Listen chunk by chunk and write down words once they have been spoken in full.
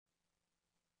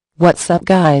What's up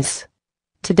guys?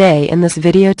 Today in this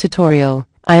video tutorial,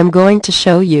 I am going to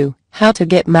show you how to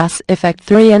get Mass Effect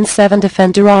 3 and 7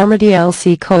 Defender Armor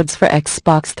DLC codes for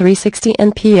Xbox 360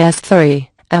 and PS3,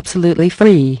 absolutely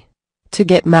free. To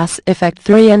get Mass Effect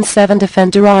 3 and 7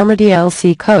 Defender Armor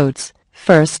DLC codes,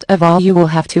 first of all you will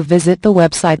have to visit the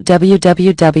website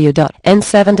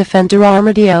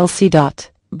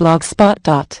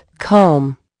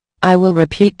www.n7defenderarmordlc.blogspot.com. I will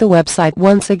repeat the website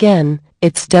once again.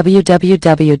 It's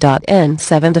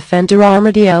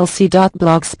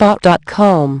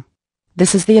www.n7defenderarmordlc.blogspot.com.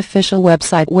 This is the official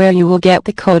website where you will get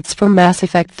the codes for Mass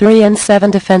Effect 3 and 7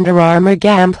 Defender Armor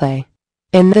gameplay.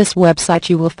 In this website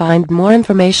you will find more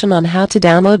information on how to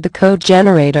download the code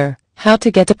generator, how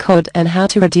to get a code and how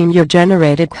to redeem your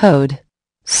generated code.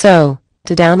 So,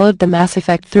 to download the Mass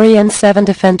Effect 3 and 7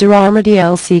 Defender Armor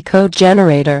DLC code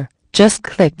generator, just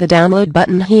click the download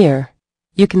button here.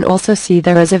 You can also see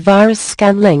there is a virus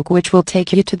scan link which will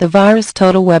take you to the Virus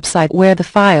Total website where the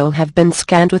file have been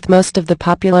scanned with most of the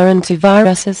popular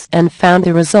antiviruses and found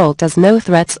the result as no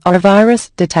threats or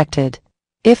virus detected.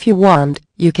 If you want,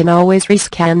 you can always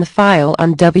rescan the file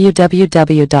on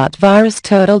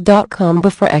www.virustotal.com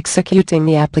before executing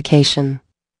the application.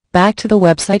 Back to the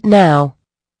website now.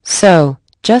 So,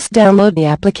 just download the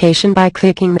application by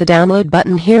clicking the download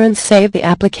button here and save the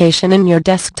application in your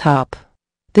desktop.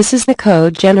 This is the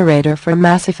code generator for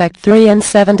Mass Effect 3 and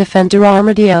 7 Defender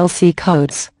Armor DLC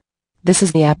codes. This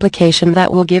is the application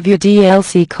that will give you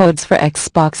DLC codes for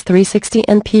Xbox 360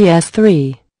 and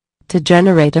PS3. To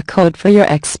generate a code for your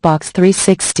Xbox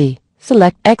 360,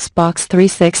 select Xbox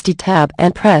 360 tab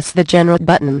and press the Generate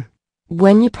button.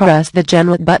 When you press the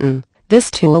Generate button,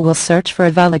 this tool will search for a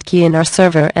valid key in our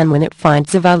server, and when it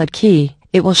finds a valid key,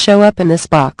 it will show up in this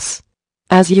box.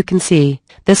 As you can see,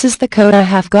 this is the code I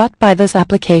have got by this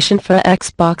application for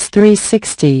Xbox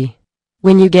 360.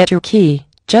 When you get your key,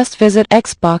 just visit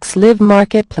Xbox Live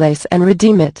Marketplace and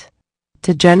redeem it.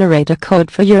 To generate a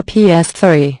code for your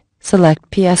PS3,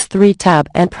 select PS3 tab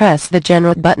and press the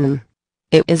Generate button.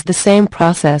 It is the same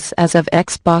process as of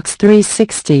Xbox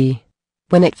 360.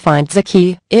 When it finds a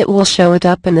key, it will show it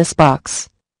up in this box.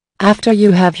 After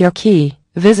you have your key,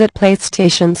 visit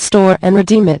PlayStation Store and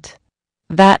redeem it.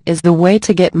 That is the way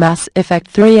to get Mass Effect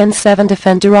 3 and 7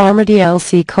 Defender Armor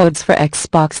DLC codes for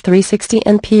Xbox 360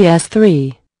 and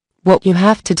PS3. What you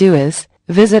have to do is,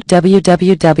 visit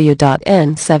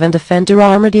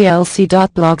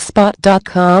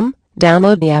www.n7defenderarmordlc.blogspot.com,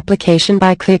 download the application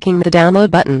by clicking the download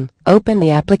button, open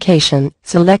the application,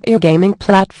 select your gaming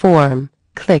platform,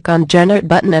 click on Generate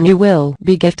button and you will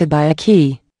be gifted by a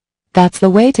key. That's the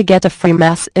way to get a free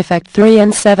Mass Effect 3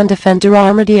 and 7 Defender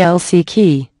Armor DLC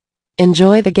key.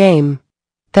 Enjoy the game.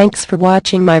 Thanks for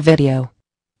watching my video.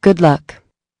 Good luck.